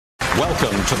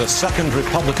Welcome to the second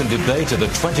Republican debate of the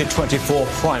 2024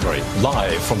 primary,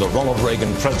 live from the Ronald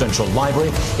Reagan Presidential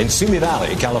Library in Simi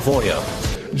Valley, California.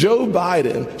 Joe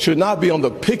Biden should not be on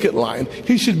the picket line.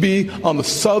 He should be on the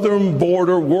southern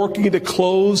border, working to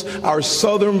close our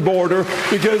southern border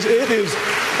because it is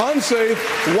unsafe,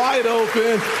 wide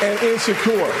open, and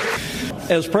insecure.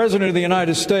 As President of the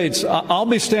United States, I'll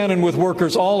be standing with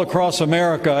workers all across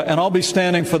America, and I'll be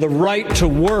standing for the right to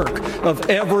work of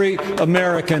every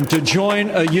American to join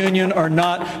a union or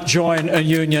not join a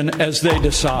union as they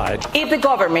decide. If the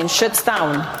government shuts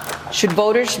down, should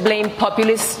voters blame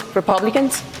populist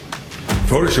Republicans?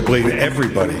 Voters should blame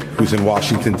everybody who's in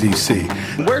Washington, D.C.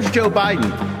 Where's Joe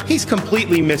Biden? He's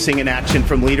completely missing in action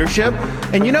from leadership.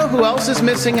 And you know who else is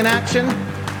missing in action?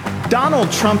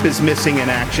 Donald Trump is missing in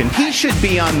action. He should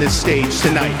be on this stage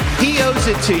tonight. He owes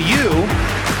it to you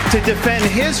to defend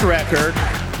his record.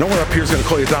 No one up here is going to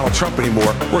call you Donald Trump anymore.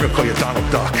 We're going to call you Donald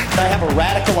Duck. I have a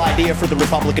radical idea for the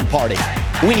Republican Party.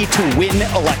 We need to win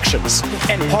elections.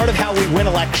 And part of how we win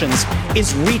elections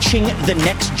is reaching the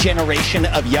next generation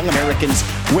of young Americans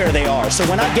where they are. So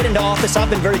when I get into office, I've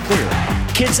been very clear.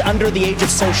 Kids under the age of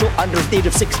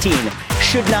 16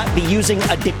 should not be using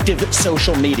addictive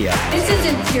social media. This is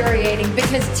infuriating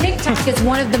because TikTok is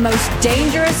one of the most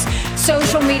dangerous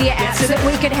social media apps that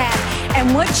we could have.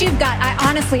 And what you've got, I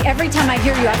honestly, every time I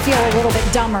hear you, I feel a little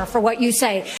bit dumber for what you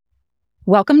say.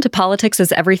 Welcome to Politics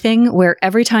is Everything, where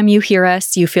every time you hear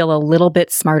us, you feel a little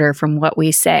bit smarter from what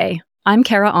we say. I'm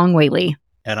Kara Ong Whaley.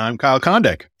 And I'm Kyle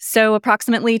Kondik. So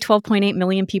approximately 12.8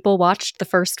 million people watched the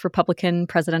first Republican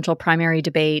presidential primary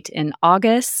debate in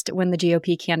August when the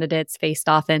GOP candidates faced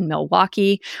off in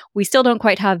Milwaukee. We still don't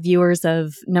quite have viewers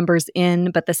of numbers in,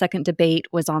 but the second debate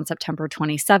was on September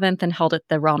 27th and held at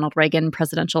the Ronald Reagan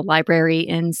Presidential Library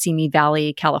in Simi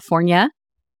Valley, California.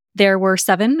 There were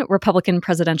 7 Republican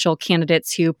presidential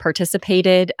candidates who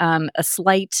participated, a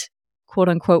slight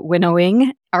quote-unquote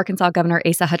winnowing. Arkansas Governor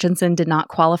Asa Hutchinson did not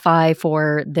qualify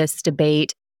for this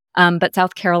debate, but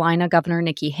South Carolina Governor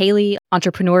Nikki Haley,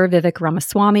 entrepreneur Vivek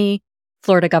Ramaswamy,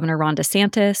 Florida Governor Ron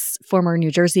DeSantis, former New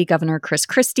Jersey Governor Chris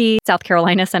Christie, South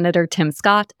Carolina Senator Tim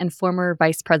Scott, and former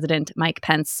Vice President Mike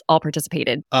Pence all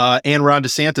participated. And Ron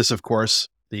DeSantis, of course,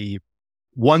 the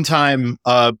one-time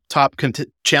top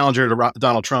challenger to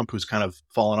Donald Trump, who's kind of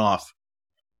fallen off.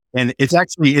 And it's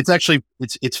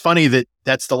funny that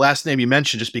that's the last name you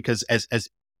mentioned, just because as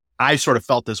I sort of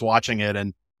felt this watching it,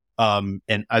 and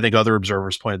I think other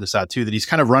observers pointed this out too, that he's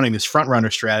kind of running this front runner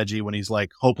strategy when he's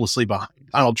like hopelessly behind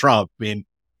Donald Trump. I mean,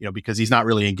 because he's not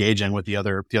really engaging with the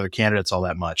other candidates all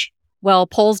that much. Well,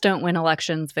 polls don't win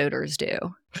elections, voters do.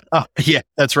 Oh, yeah,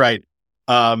 that's right.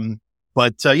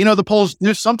 But the polls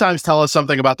sometimes tell us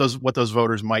something about what those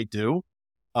voters might do.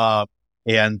 I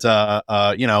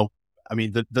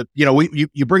mean,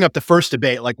 you bring up the first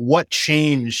debate, like what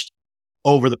changed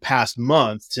over the past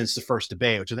month since the first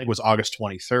debate, which I think was August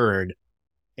 23rd.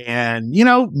 And,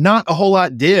 not a whole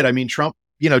lot did. I mean, Trump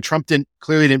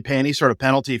clearly didn't pay any sort of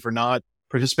penalty for not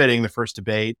participating in the first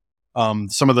debate.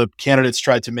 Some of the candidates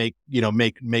tried to make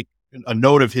a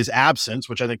note of his absence,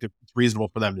 which I think it's reasonable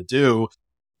for them to do.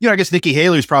 I guess Nikki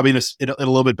Haley is probably in a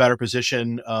little bit better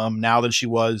position now than she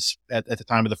was at the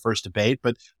time of the first debate.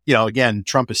 But, again,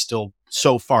 Trump is still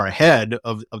so far ahead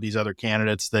of these other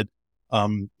candidates that,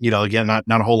 again,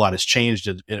 not a whole lot has changed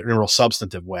in a real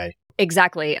substantive way.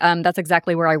 Exactly. That's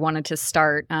exactly where I wanted to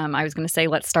start. I was going to say,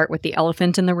 let's start with the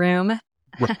elephant in the room.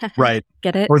 Right.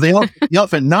 Get it? Or the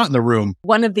elephant not in the room.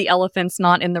 One of the elephants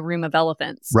not in the room of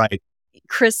elephants. Right.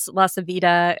 Chris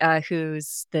LaCivita,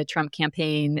 who's the Trump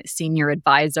campaign senior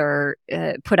advisor,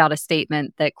 put out a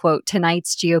statement that, quote,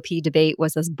 tonight's GOP debate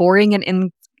was as boring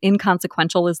and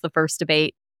inconsequential as the first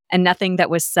debate, and nothing that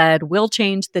was said will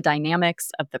change the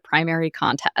dynamics of the primary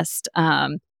contest.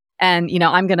 And,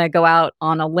 I'm going to go out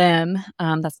on a limb.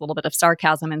 That's a little bit of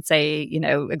sarcasm and say,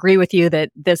 agree with you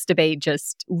that this debate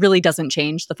just really doesn't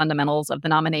change the fundamentals of the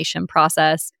nomination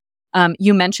process.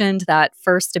 You mentioned that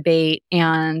first debate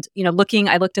and,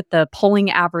 I looked at the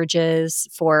polling averages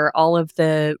for all of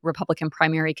the Republican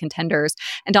primary contenders,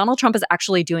 and Donald Trump is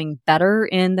actually doing better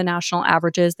in the national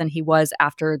averages than he was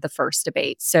after the first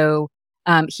debate. So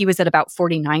he was at about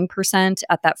 49%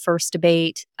 at that first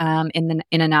debate in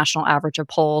a national average of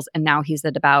polls, and now he's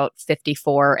at about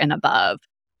 54 and above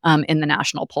in the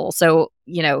national poll. So,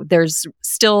 there's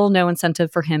still no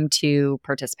incentive for him to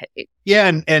participate. Yeah,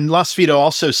 and LaCivita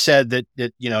also said that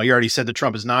you already said that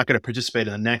Trump is not going to participate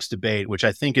in the next debate, which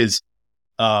I think is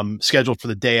scheduled for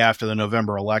the day after the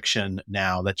November election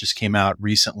now. That just came out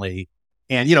recently.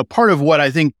 And, part of what I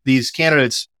think these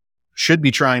candidates should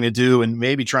be trying to do and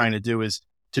maybe trying to do is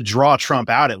to draw Trump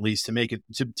out, at least to make it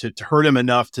to hurt him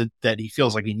enough that he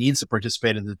feels like he needs to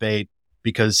participate in the debate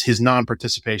because his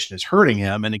non-participation is hurting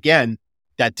him. And again,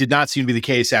 that did not seem to be the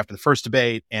case after the first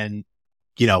debate. And,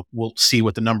 we'll see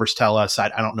what the numbers tell us. I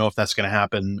don't know if that's going to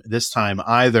happen this time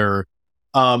either.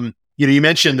 You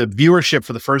mentioned the viewership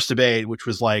for the first debate, which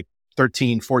was like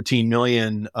 13, 14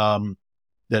 million.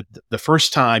 The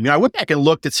first time, I went back and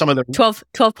looked at some of the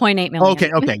 12.8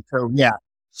 million. Okay. So yeah.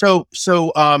 So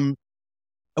I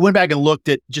went back and looked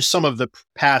at just some of the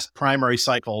past primary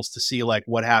cycles to see like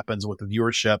what happens with the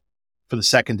viewership for the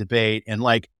second debate. And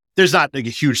like, there's not like a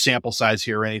huge sample size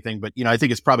here or anything, but I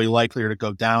think it's probably likelier to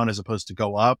go down as opposed to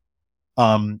go up.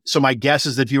 So my guess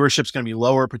is that viewership is going to be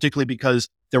lower, particularly because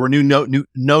there were no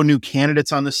new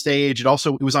candidates on the stage.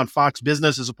 It was on Fox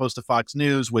Business as opposed to Fox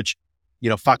News, which,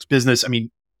 Fox Business,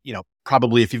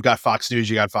 probably if you've got Fox News,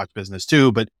 you got Fox Business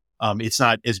too, but it's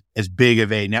not as big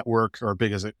of a network or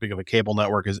big of a cable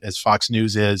network as Fox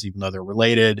News is, even though they're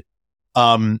related.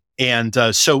 So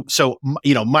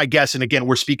my guess, and again,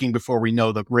 we're speaking before we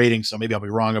know the ratings, so maybe I'll be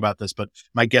wrong about this, but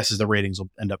my guess is the ratings will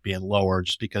end up being lower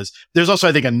just because there's also,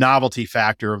 I think, a novelty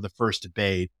factor of the first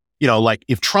debate. Like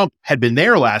if Trump had been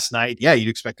there last night, yeah, you'd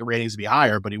expect the ratings to be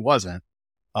higher, but he wasn't.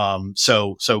 Even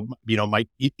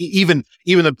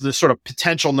the sort of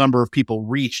potential number of people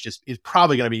reached is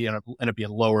probably going to end up being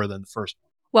lower than the first one.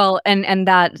 Well, and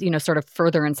that, sort of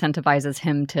further incentivizes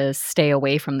him to stay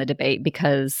away from the debate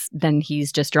because then he's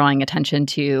just drawing attention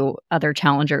to other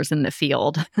challengers in the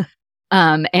field.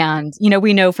 And,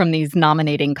 we know from these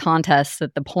nominating contests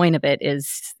that the point of it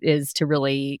is to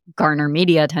really garner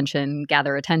media attention,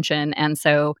 gather attention. And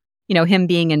so, him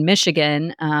being in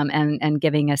Michigan and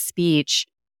giving a speech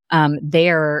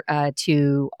there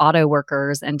to auto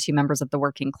workers and to members of the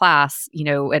working class, we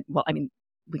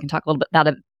can talk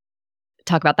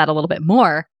about that a little bit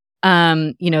more.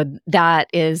 That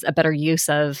is a better use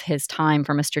of his time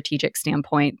from a strategic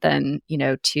standpoint than,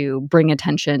 to bring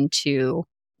attention to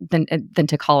than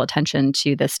to call attention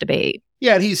to this debate.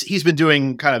 Yeah, and he's been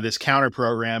doing kind of this counter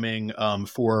programming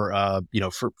for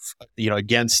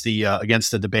against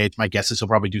the debate. My guess is he'll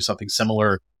probably do something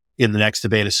similar in the next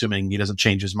debate, assuming he doesn't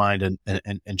change his mind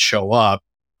and show up.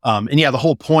 And yeah, the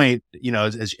whole point,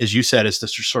 as you said, is to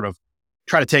sort of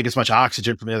try to take as much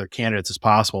oxygen from the other candidates as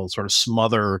possible and sort of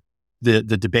smother the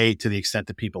debate to the extent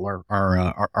that people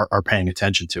are paying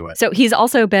attention to it. So he's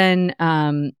also been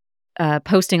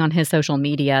posting on his social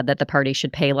media that the party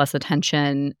should pay less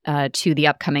attention to the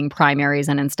upcoming primaries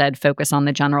and instead focus on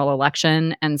the general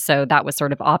election. And so that was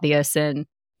sort of obvious in,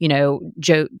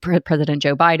 President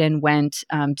Joe Biden went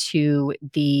to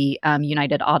the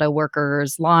United Auto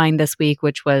Workers line this week,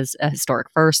 which was a historic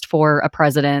first for a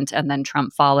president. And then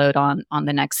Trump followed on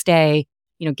the next day,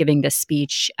 giving this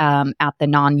speech at the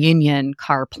non-union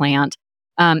car plant.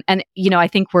 And, I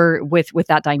think we're with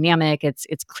that dynamic,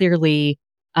 it's clearly,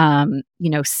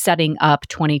 setting up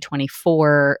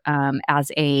 2024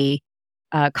 as a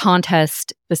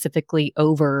contest specifically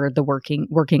over the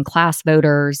working class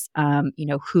voters,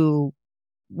 who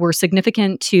were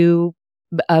significant to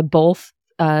both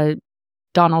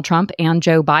Donald Trump and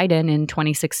Joe Biden in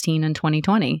 2016 and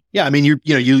 2020. Yeah, I mean,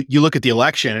 you look at the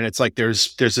election, and it's like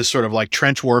there's this sort of like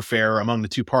trench warfare among the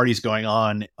two parties going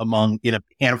on in a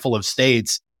handful of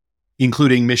states,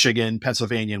 including Michigan,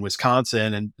 Pennsylvania, and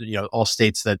Wisconsin, and all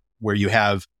states where you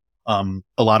have a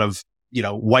lot of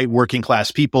white working class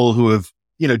people who have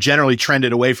generally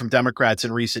trended away from Democrats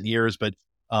in recent years, but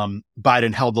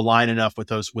Biden held the line enough with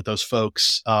those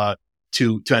folks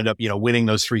to end up winning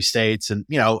those three states. And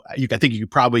I think you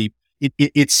could probably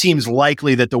it seems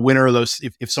likely that the winner of those,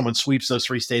 if someone sweeps those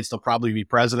three states, they'll probably be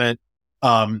president.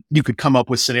 You could come up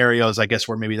with scenarios, I guess,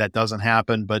 where maybe that doesn't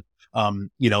happen, but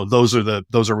those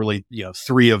are really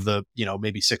three of the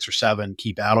maybe 6 or 7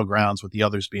 key battlegrounds, with the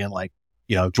others being like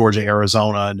Georgia,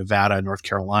 Arizona, Nevada, and North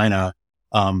Carolina.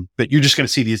 But you're just going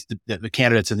to see the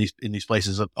candidates in these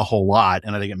places a whole lot,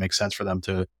 and I think it makes sense for them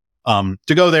to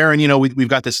go there. And we've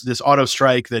got this auto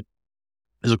strike that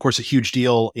is, of course, a huge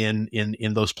deal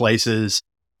in those places.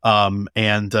 It's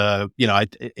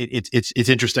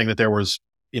interesting that there was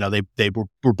they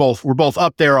were both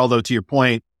up there. Although, to your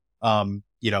point,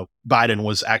 Biden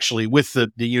was actually with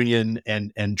the union,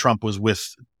 and Trump was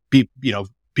with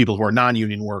people who are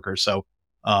non-union workers. So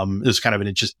it was kind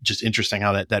of just interesting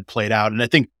how that played out. And I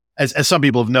think as some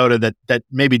people have noted that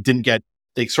maybe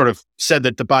they sort of said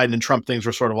that the Biden and Trump things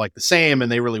were sort of like the same,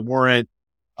 and they really weren't.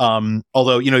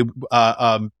 Although,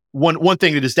 one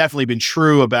thing that has definitely been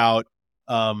true about,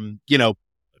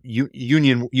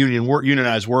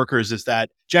 unionized workers is that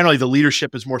generally the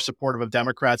leadership is more supportive of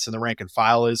Democrats than the rank and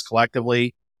file is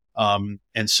collectively. And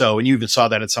you even saw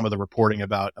that in some of the reporting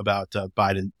about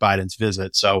Biden's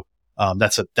visit. So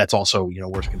that's also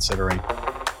worth considering.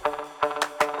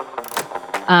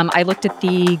 I looked at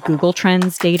the Google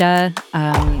Trends data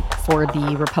for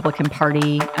the Republican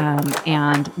Party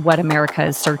and what America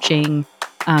is searching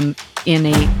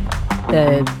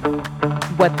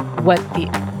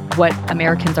what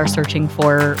Americans are searching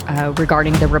for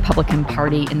regarding the Republican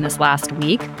Party in this last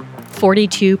week.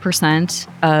 42%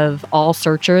 of all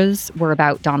searches were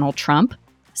about Donald Trump.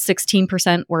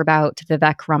 16% were about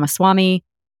Vivek Ramaswamy.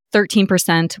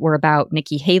 13% were about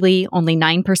Nikki Haley, only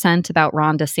 9% about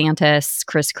Ron DeSantis,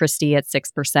 Chris Christie at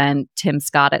 6%, Tim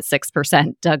Scott at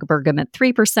 6%, Doug Burgum at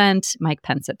 3%, Mike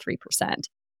Pence at 3%.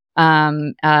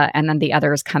 And then the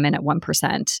others come in at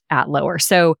 1% at lower.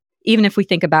 So even if we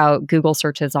think about Google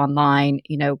searches online,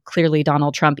 clearly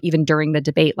Donald Trump, even during the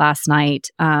debate last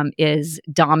night, is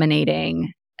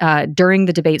dominating. During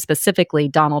the debate specifically,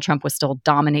 Donald Trump was still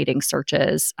dominating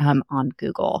searches on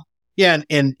Google. Yeah,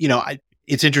 and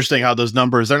it's interesting how those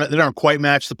numbers they don't quite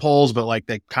match the polls, but like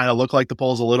they kind of look like the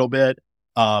polls a little bit.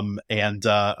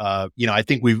 I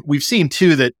think we've seen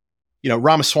too that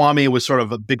Ramaswamy was sort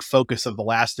of a big focus of the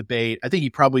last debate. I think he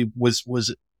probably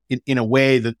was in a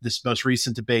way that this most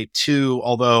recent debate too,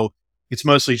 although it's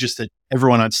mostly just that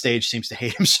everyone on stage seems to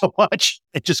hate him so much.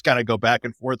 It just kind of go back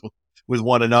and forth with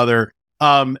one another.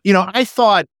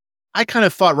 I kind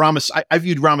of thought I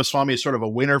viewed Ramaswamy as sort of a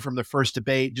winner from the first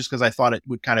debate, just because I thought it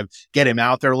would kind of get him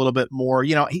out there a little bit more. I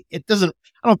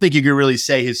don't think you could really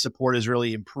say his support has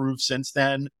really improved since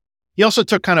then. He also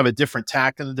took kind of a different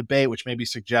tack in the debate, which maybe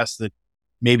suggests that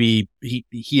maybe he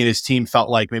and his team felt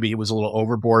like maybe he was a little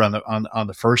overboard on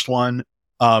the first one.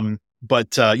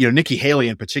 But Nikki Haley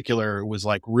in particular was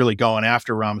like really going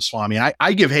after Ramaswamy. And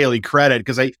I give Haley credit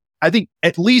because I think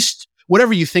at least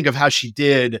whatever you think of how she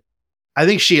did, I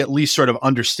think she at least sort of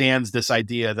understands this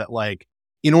idea that like,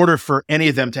 in order for any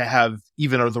of them to have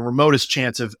even the remotest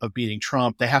chance of beating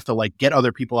Trump, they have to like get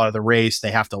other people out of the race.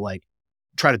 They have to like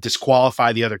try to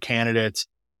disqualify the other candidates.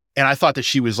 And I thought that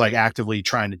she was like actively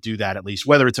trying to do that, at least.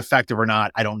 Whether it's effective or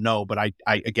not, I don't know. But I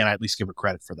at least give her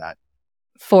credit for that.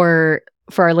 For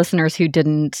our listeners who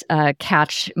didn't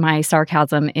catch my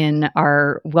sarcasm in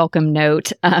our welcome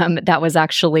note, that was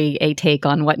actually a take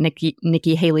on what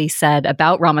Nikki Haley said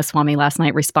about Ramaswamy last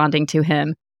night, responding to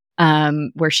him,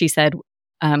 where she said,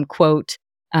 quote,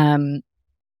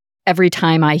 "Every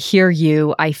time I hear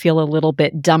you, I feel a little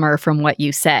bit dumber from what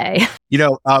you say."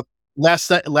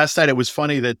 Last night it was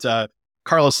funny that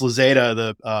Carlos Lozada,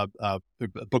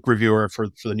 the book reviewer for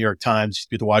the New York Times,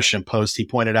 the Washington Post, he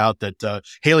pointed out that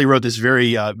Haley wrote this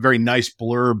very nice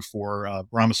blurb for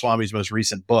Ramaswamy's most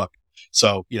recent book.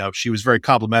 So, she was very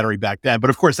complimentary back then. But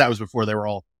of course, that was before they were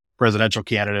all presidential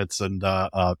candidates, and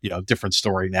different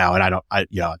story now. And I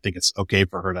think it's okay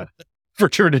for her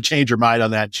to change her mind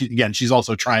on that. She's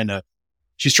also trying to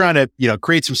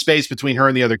create some space between her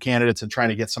and the other candidates and trying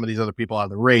to get some of these other people out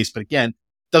of the race. But again,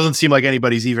 doesn't seem like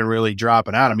anybody's even really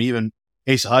dropping out. I mean, even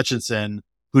Asa Hutchinson,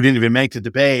 who didn't even make the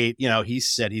debate, he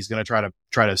said he's going to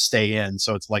try to stay in.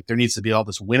 So it's like there needs to be all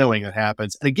this winnowing that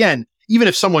happens. And again, even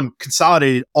if someone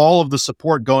consolidated all of the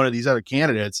support going to these other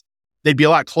candidates, they'd be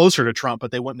a lot closer to Trump, but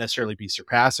they wouldn't necessarily be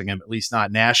surpassing him, at least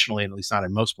not nationally, and at least not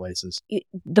in most places.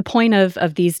 The point of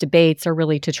these debates are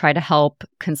really to try to help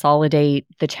consolidate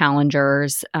the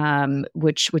challengers,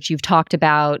 which you've talked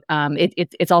about.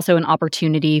 It's also an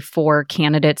opportunity for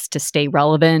candidates to stay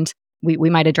relevant. We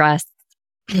might address,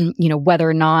 whether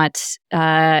or not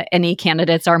any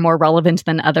candidates are more relevant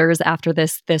than others after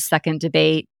this second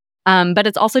debate. But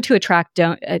it's also to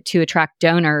attract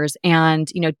donors. And,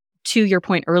 to your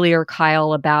point earlier,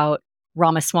 Kyle, about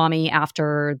Ramaswamy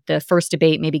after the first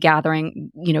debate, maybe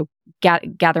gathering a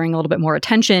little bit more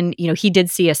attention. He did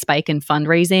see a spike in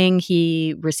fundraising.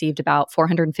 He received about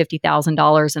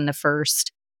 $450,000 in the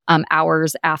first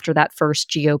hours after that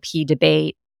first GOP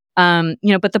debate.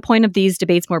 But the point of these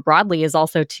debates more broadly is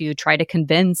also to try to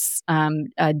convince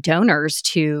donors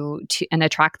to and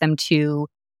attract them to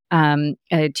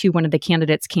one of the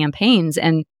candidates' campaigns.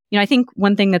 And I think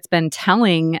one thing that's been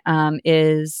telling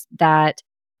is that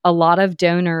a lot of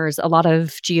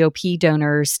GOP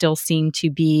donors still seem to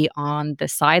be on the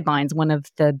sidelines. One of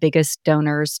the biggest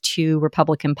donors to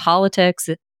Republican politics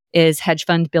is hedge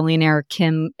fund billionaire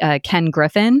Ken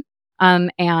Griffin,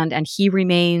 and he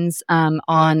remains on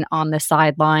the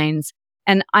sidelines.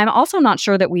 And I'm also not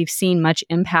sure that we've seen much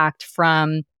impact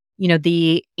from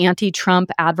the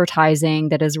anti-Trump advertising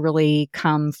that has really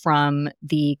come from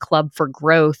the Club for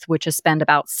Growth, which has spent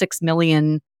about $6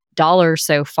 million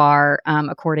so far,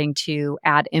 according to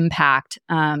Ad Impact,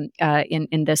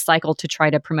 in this cycle to try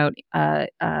to promote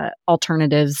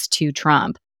alternatives to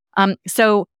Trump.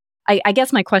 So I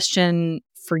guess my question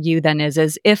for you then is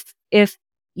if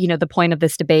the point of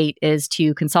this debate is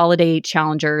to consolidate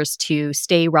challengers, to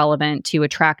stay relevant, to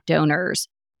attract donors,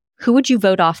 who would you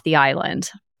vote off the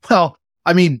island? Well,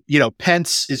 I mean, I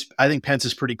think Pence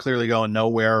is pretty clearly going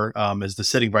nowhere as the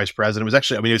sitting vice president. It was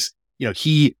actually,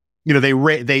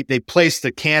 they placed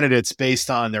the candidates based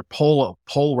on their poll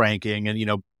ranking,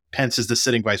 and Pence is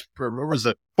the was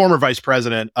the former vice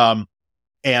president,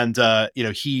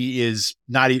 he is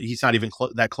not he's not even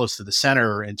that close to the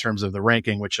center in terms of the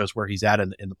ranking, which shows where he's at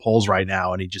in the polls right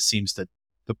now, and he just seems that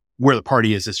where the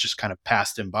party is just kind of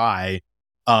passed him by.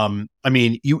 Who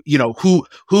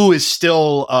is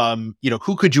still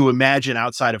who could you imagine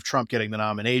outside of Trump getting the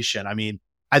nomination? I mean,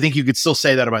 I think you could still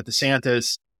say that about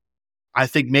DeSantis. I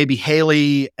think maybe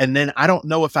Haley, and then I don't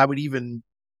know if I would even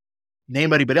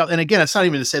name anybody else. And again, it's not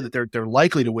even to say that they're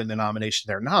likely to win the nomination.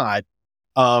 They're not.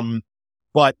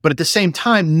 But at the same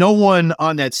time, no one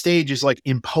on that stage is like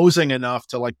imposing enough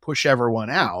to like push everyone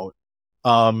out.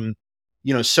 So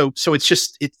it's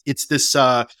just it's this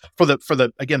for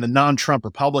the again the non-Trump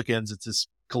Republicans, it's this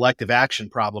collective action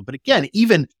problem. But again,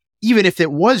 even if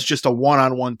it was just a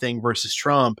one-on-one thing versus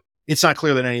Trump, it's not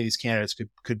clear that any of these candidates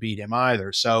could beat him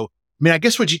either. So I mean, I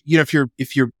guess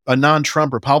if you're a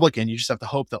non-Trump Republican, you just have to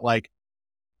hope that like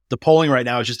the polling right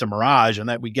now is just a mirage, and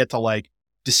that we get to like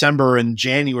December and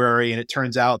January, and it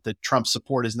turns out that Trump's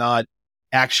support is not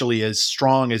actually as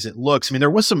strong as it looks. I mean, there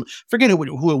was some, forget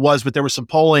who it was, but there was some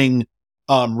polling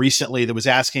recently that was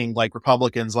asking like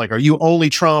Republicans, like, are you only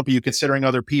Trump? Are you considering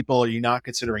other people? Are you not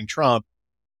considering Trump?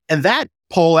 And that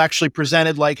poll actually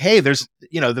presented like, hey, there's,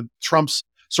 the Trump's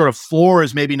sort of floor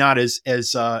is maybe not as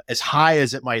high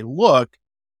as it might look.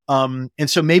 And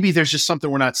so maybe there's just something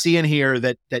we're not seeing here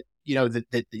that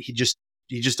he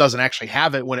just doesn't actually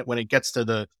have it when it gets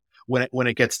to when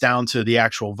it gets down to the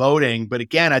actual voting. But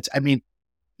again,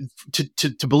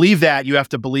 to believe that, you have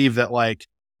to believe that like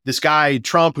this guy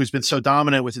Trump, who's been so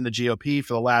dominant within the GOP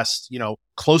for the last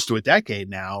close to a decade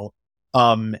now,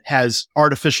 has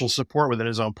artificial support within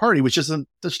his own party, which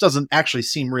doesn't actually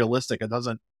seem realistic. It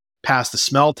doesn't pass the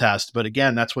smell test. But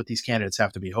again, that's what these candidates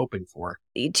have to be hoping for.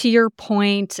 To your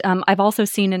point, I've also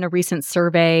seen in a recent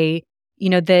survey,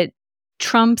 that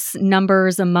Trump's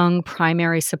numbers among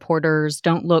primary supporters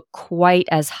don't look quite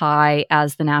as high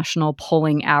as the national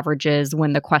polling averages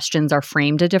when the questions are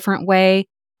framed a different way,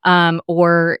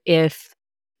 or if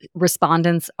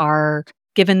respondents are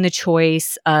given the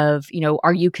choice of,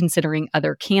 are you considering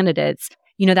other candidates?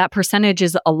 That percentage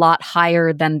is a lot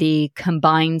higher than the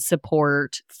combined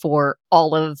support for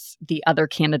all of the other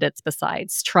candidates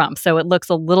besides Trump. So it looks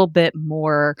a little bit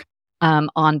more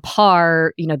on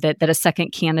par, that a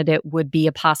second candidate would be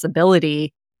a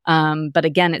possibility. But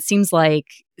again, it seems like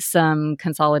some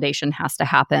consolidation has to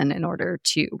happen in order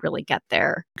to really get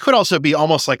there. It could also be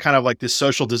almost like kind of like this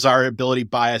social desirability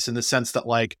bias in the sense that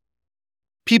like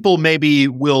people maybe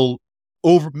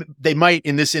they might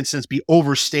in this instance be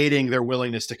overstating their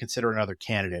willingness to consider another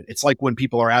candidate. It's like when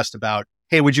people are asked about,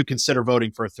 hey, would you consider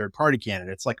voting for a third party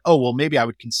candidate? It's like, oh, well, maybe I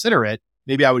would consider it.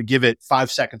 Maybe I would give it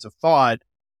 5 seconds of thought,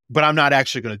 but I'm not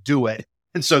actually going to do it.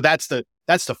 And so that's the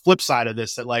flip side of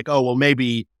this, that like, oh, well,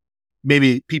 maybe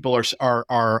people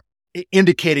are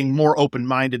indicating more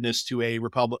open-mindedness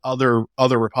to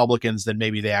other Republicans than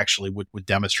maybe they actually would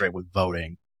demonstrate with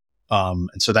voting. And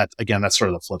so that's sort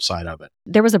of the flip side of it.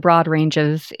 There was a broad range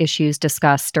of issues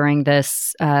discussed during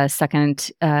this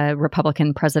second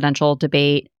Republican presidential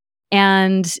debate.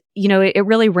 And, it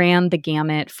really ran the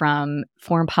gamut from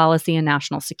foreign policy and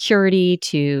national security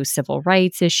to civil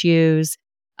rights issues.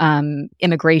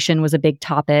 Immigration was a big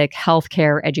topic,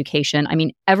 healthcare, education. I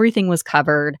mean, everything was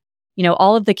covered.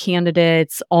 All of the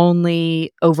candidates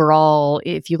only overall,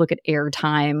 if you look at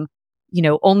airtime,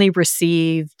 only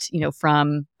received,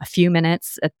 from a few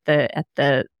minutes at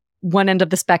the one end of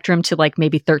the spectrum to like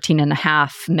maybe 13 and a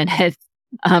half minutes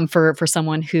for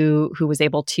someone who was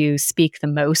able to speak the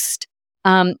most.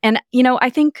 And I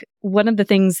think one of the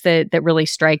things that really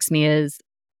strikes me is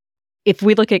if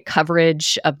we look at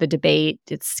coverage of the debate,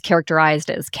 it's characterized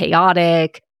as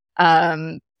chaotic,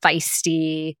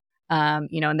 feisty,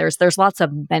 and there's lots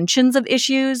of mentions of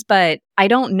issues, but I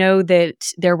don't know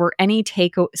that there were any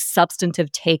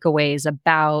substantive takeaways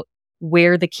about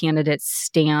where the candidates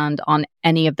stand on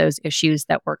any of those issues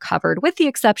that were covered, with the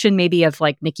exception maybe of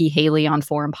like Nikki Haley on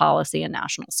foreign policy and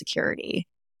national security.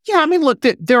 Yeah, I mean, look,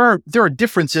 there are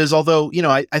differences, although,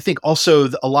 I think also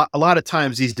a lot of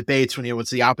times these debates when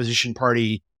it's the opposition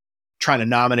party trying to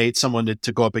nominate someone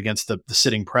to go up against the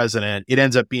sitting president, it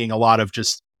ends up being a lot of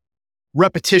just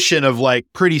repetition of like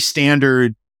pretty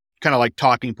standard kind of like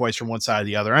talking points from one side or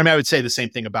the other. I mean, I would say the same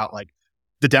thing about like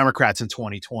the Democrats in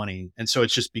 2020. And so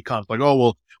it's just becomes like, oh,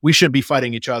 well, we shouldn't be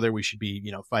fighting each other. We should be,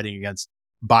 fighting against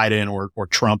Biden or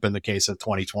Trump in the case of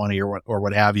 2020 or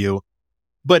what have you.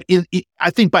 But I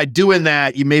think by doing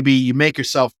that, you make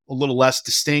yourself a little less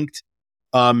distinct.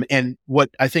 And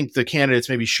what I think the candidates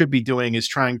maybe should be doing is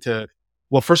trying to,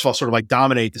 well, first of all, sort of like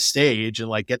dominate the stage and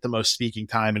like get the most speaking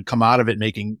time and come out of it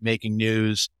making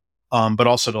news. But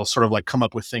also to sort of like come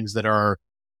up with things that are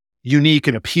unique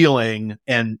and appealing.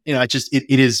 And, it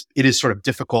is sort of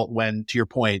difficult when, to your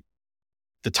point,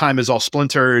 the time is all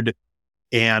splintered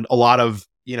and a lot of,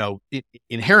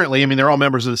 inherently, I mean, they're all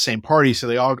members of the same party. So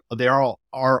they are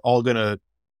all going to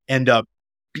end up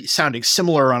sounding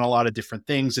similar on a lot of different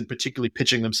things and particularly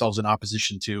pitching themselves in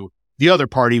opposition to the other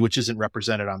party, which isn't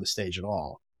represented on the stage at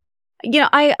all.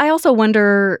 I also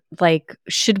wonder, like,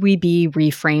 should we be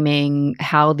reframing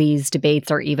how these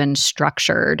debates are even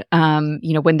structured?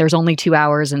 When there's only 2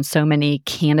 hours and so many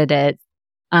candidates,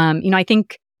 I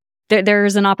think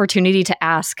there's an opportunity to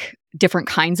ask different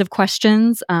kinds of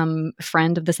questions.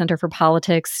 Friend of the Center for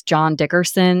Politics, John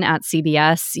Dickerson at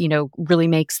CBS, really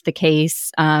makes the case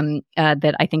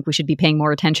that I think we should be paying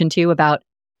more attention to about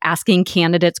asking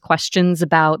candidates questions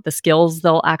about the skills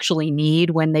they'll actually need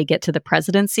when they get to the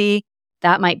presidency.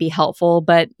 That might be helpful,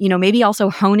 but maybe also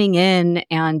honing in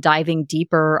and diving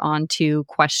deeper into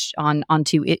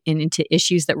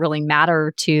issues that really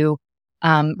matter to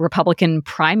Republican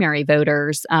primary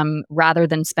voters, rather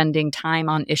than spending time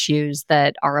on issues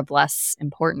that are of less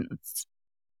importance.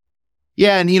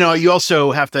 Yeah, and you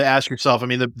also have to ask yourself. I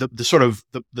mean, the sort of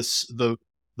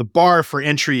the bar for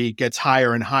entry gets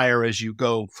higher and higher as you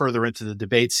go further into the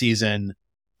debate season.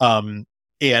 And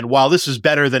while this is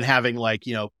better than having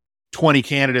 20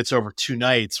 candidates over 2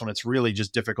 nights when it's really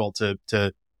just difficult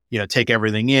to take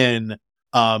everything in.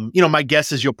 My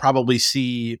guess is you'll probably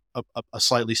see a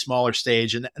slightly smaller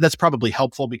stage, and that's probably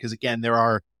helpful because again, there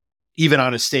are, even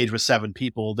on a stage with 7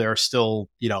 people, there are still,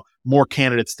 more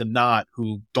candidates than not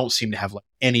who don't seem to have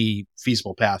any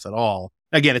feasible path at all.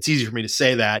 Again, it's easy for me to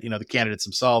say that, the candidates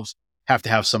themselves have to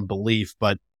have some belief,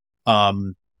 but,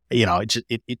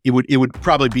 it would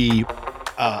probably be,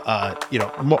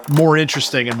 more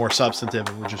interesting and more substantive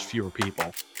and with just fewer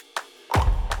people.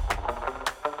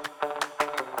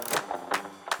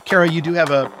 Kara, you did have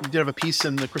a piece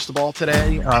in the Crystal Ball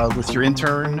today with your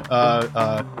intern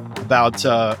about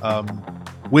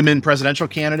women presidential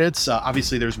candidates.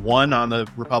 Obviously, there's one on the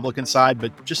Republican side,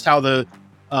 but just how it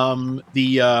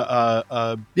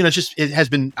has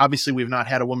been. Obviously, we've not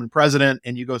had a woman president,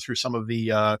 and you go through some of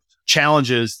the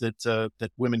challenges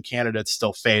that women candidates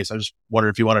still face. I just wondered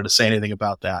if you wanted to say anything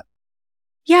about that.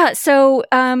 Yeah. So,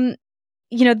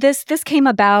 this came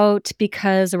about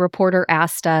because a reporter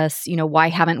asked us, why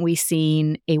haven't we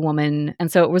seen a woman?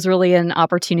 And so it was really an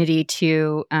opportunity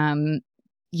to,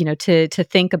 to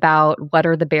think about what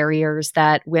are the barriers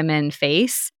that women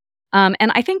face. And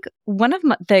I think one of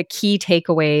the key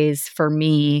takeaways for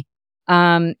me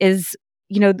is,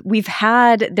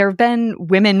 there have been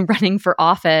women running for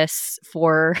office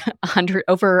for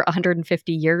over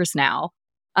 150 years now,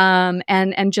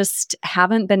 and just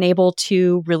haven't been able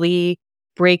to really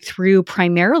break through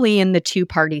primarily in the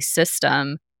two-party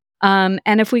system. And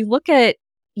if we look at,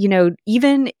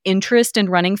 even interest in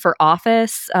running for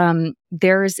office,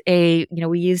 there's we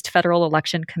used Federal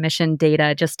Election Commission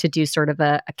data just to do sort of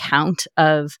a count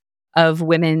of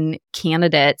women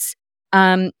candidates.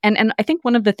 And I think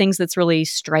one of the things that's really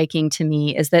striking to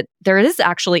me is that there is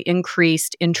actually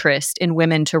increased interest in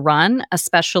women to run,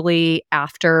 especially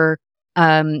after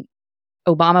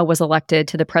Obama was elected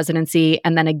to the presidency,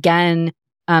 and then again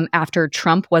after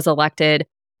Trump was elected.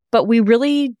 But we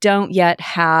really don't yet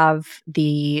have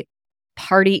the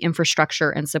party infrastructure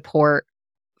and support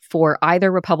for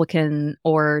either Republican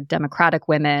or Democratic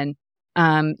women,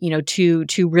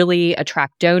 to really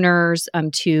attract donors,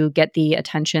 to get the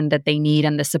attention that they need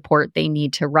and the support they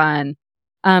need to run.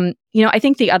 I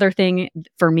think the other thing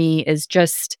for me is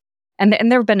just, and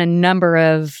there have been a number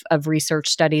of research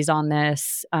studies on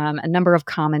this, a number of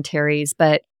commentaries,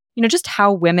 but just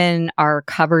how women are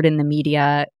covered in the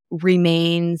media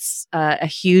remains a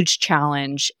huge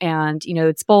challenge. And,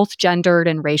 it's both gendered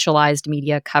and racialized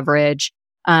media coverage,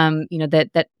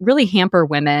 that really hamper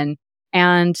women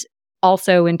and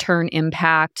also in turn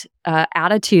impact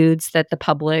attitudes that the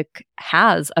public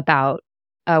has about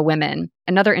women.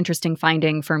 Another interesting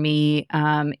finding for me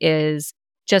is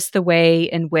just the way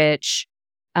in which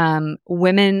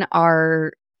women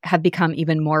are have become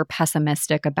even more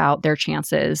pessimistic about their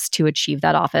chances to achieve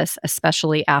that office,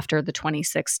 especially after the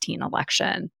 2016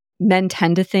 election. Men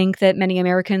tend to think that many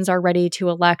Americans are ready to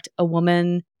elect a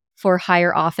woman for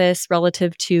higher office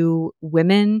relative to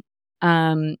women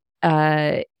in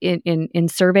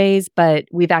surveys, but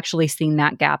we've actually seen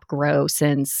that gap grow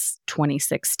since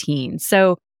 2016.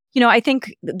 So, I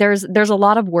think there's a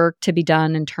lot of work to be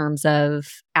done in terms of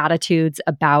attitudes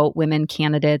about women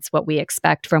candidates, what we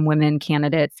expect from women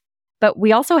candidates. But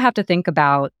we also have to think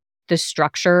about the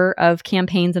structure of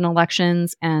campaigns and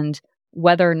elections and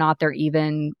whether or not they're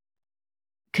even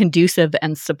conducive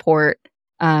and support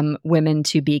women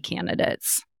to be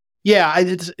candidates. Yeah,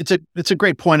 it's a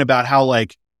great point about how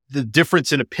like the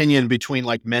difference in opinion between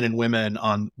like men and women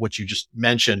on what you just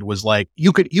mentioned was like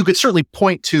you could certainly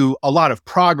point to a lot of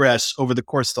progress over the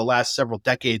course of the last several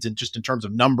decades, and just in terms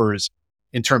of numbers,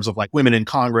 in terms of like women in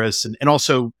Congress and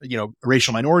also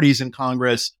racial minorities in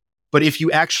Congress. But if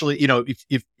you actually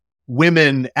if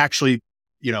women actually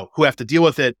who have to deal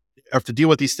with it, have to deal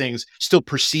with these things, still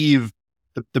perceive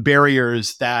the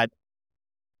barriers that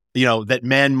that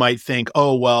men might think,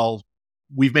 oh well,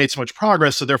 we've made so much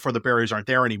progress, so therefore the barriers aren't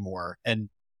there anymore. And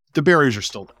the barriers are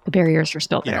still there. The barriers are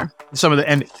still there. Some of the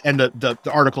and the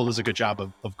article does a good job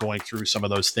of going through some of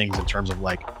those things in terms of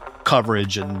like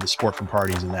coverage and the support from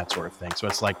parties and that sort of thing. So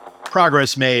it's like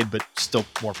progress made, but still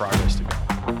more progress to go.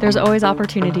 There's always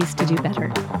opportunities to do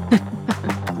better.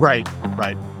 Right.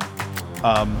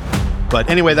 But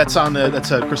anyway, that's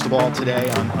a Crystal Ball today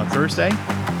on Thursday.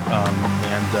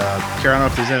 Kara, I don't know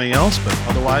if there's anything else, but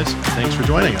otherwise, thanks for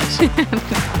joining us.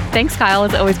 Thanks, Kyle.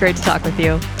 It's always great to talk with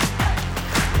you.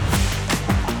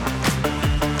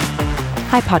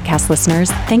 Hi, podcast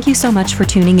listeners. Thank you so much for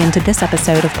tuning in to this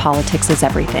episode of Politics is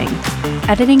Everything.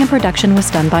 Editing and production was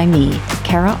done by me,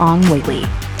 Kara Ong Whaley.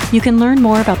 You can learn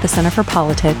more about the Center for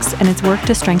Politics and its work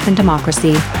to strengthen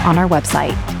democracy on our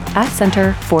website at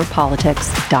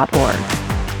centerforpolitics.org.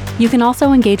 You can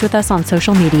also engage with us on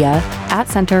social media at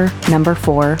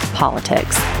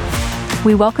Center4Politics.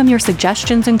 We welcome your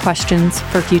suggestions and questions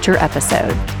for future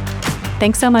episode.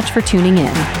 Thanks so much for tuning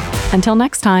in. Until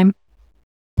next time.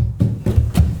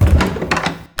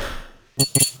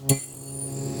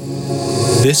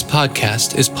 This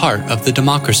podcast is part of the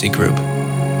Democracy Group.